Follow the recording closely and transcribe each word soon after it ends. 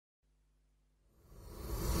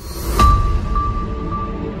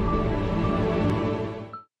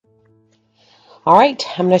All right,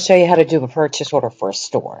 I'm going to show you how to do a purchase order for a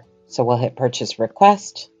store. So we'll hit purchase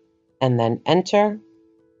request and then enter.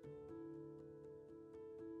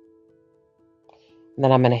 And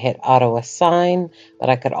then I'm going to hit auto assign, but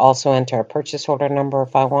I could also enter a purchase order number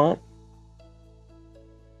if I want.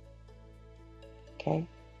 Okay.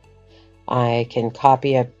 I can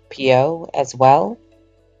copy a PO as well.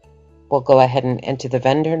 We'll go ahead and enter the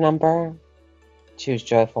vendor number. Choose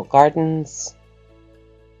Joyful Gardens.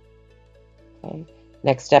 Okay.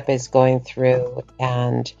 Next step is going through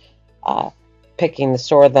and picking the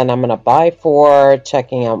store that I'm going to buy for,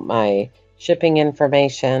 checking out my shipping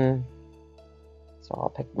information. So I'll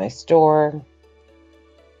pick my store.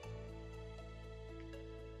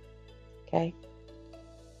 Okay.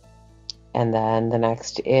 And then the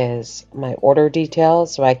next is my order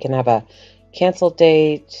details, so I can have a cancel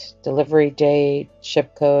date, delivery date,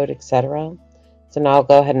 ship code, etc. So now I'll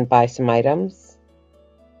go ahead and buy some items.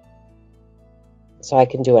 So I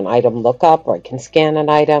can do an item lookup, or I can scan an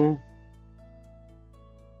item.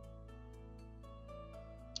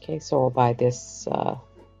 Okay, so we'll buy this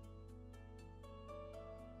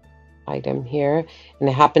item here, and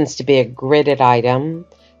it happens to be a gridded item,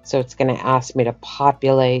 so it's going to ask me to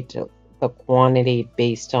populate the quantity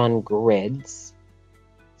based on grids.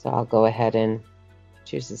 So I'll go ahead and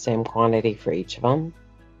choose the same quantity for each of them.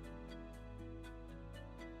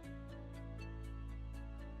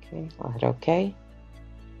 Okay, I'll hit OK.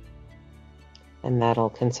 And that'll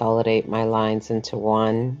consolidate my lines into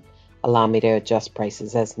one, allow me to adjust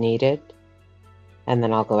prices as needed. And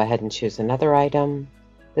then I'll go ahead and choose another item.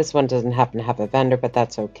 This one doesn't happen to have a vendor, but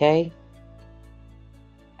that's okay.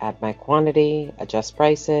 Add my quantity, adjust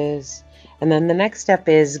prices. And then the next step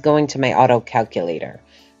is going to my auto calculator.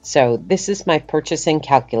 So this is my purchasing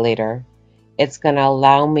calculator. It's going to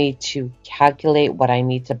allow me to calculate what I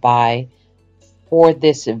need to buy for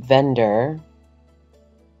this vendor,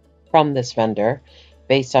 from this vendor,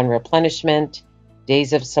 based on replenishment,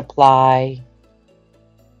 days of supply,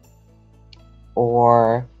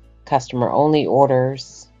 or customer only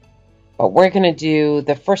orders. But we're going to do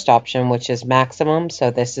the first option, which is maximum.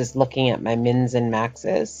 So this is looking at my mins and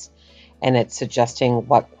maxes, and it's suggesting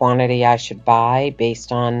what quantity I should buy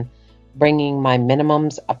based on bringing my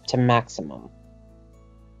minimums up to maximum.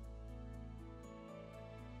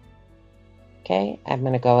 Okay, I'm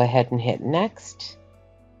going to go ahead and hit next.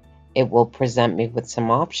 It will present me with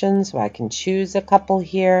some options, so I can choose a couple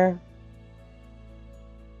here.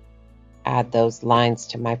 Add those lines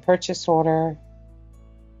to my purchase order.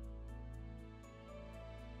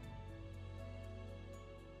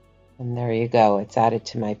 And there you go, it's added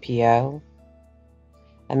to my PO.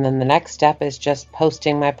 And then the next step is just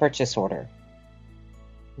posting my purchase order.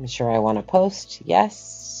 I'm sure I want to post,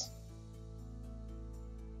 yes.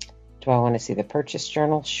 Do I want to see the purchase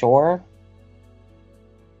journal? Sure.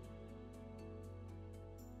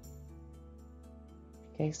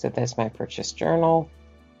 Okay, so there's my purchase journal.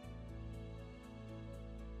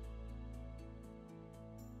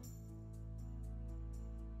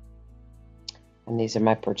 And these are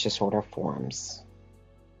my purchase order forms.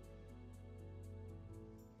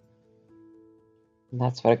 And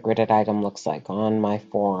that's what a gridded item looks like on my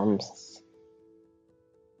forms.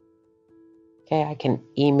 Okay, I can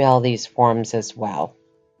email these forms as well.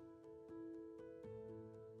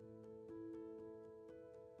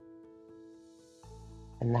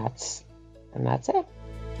 And that's it.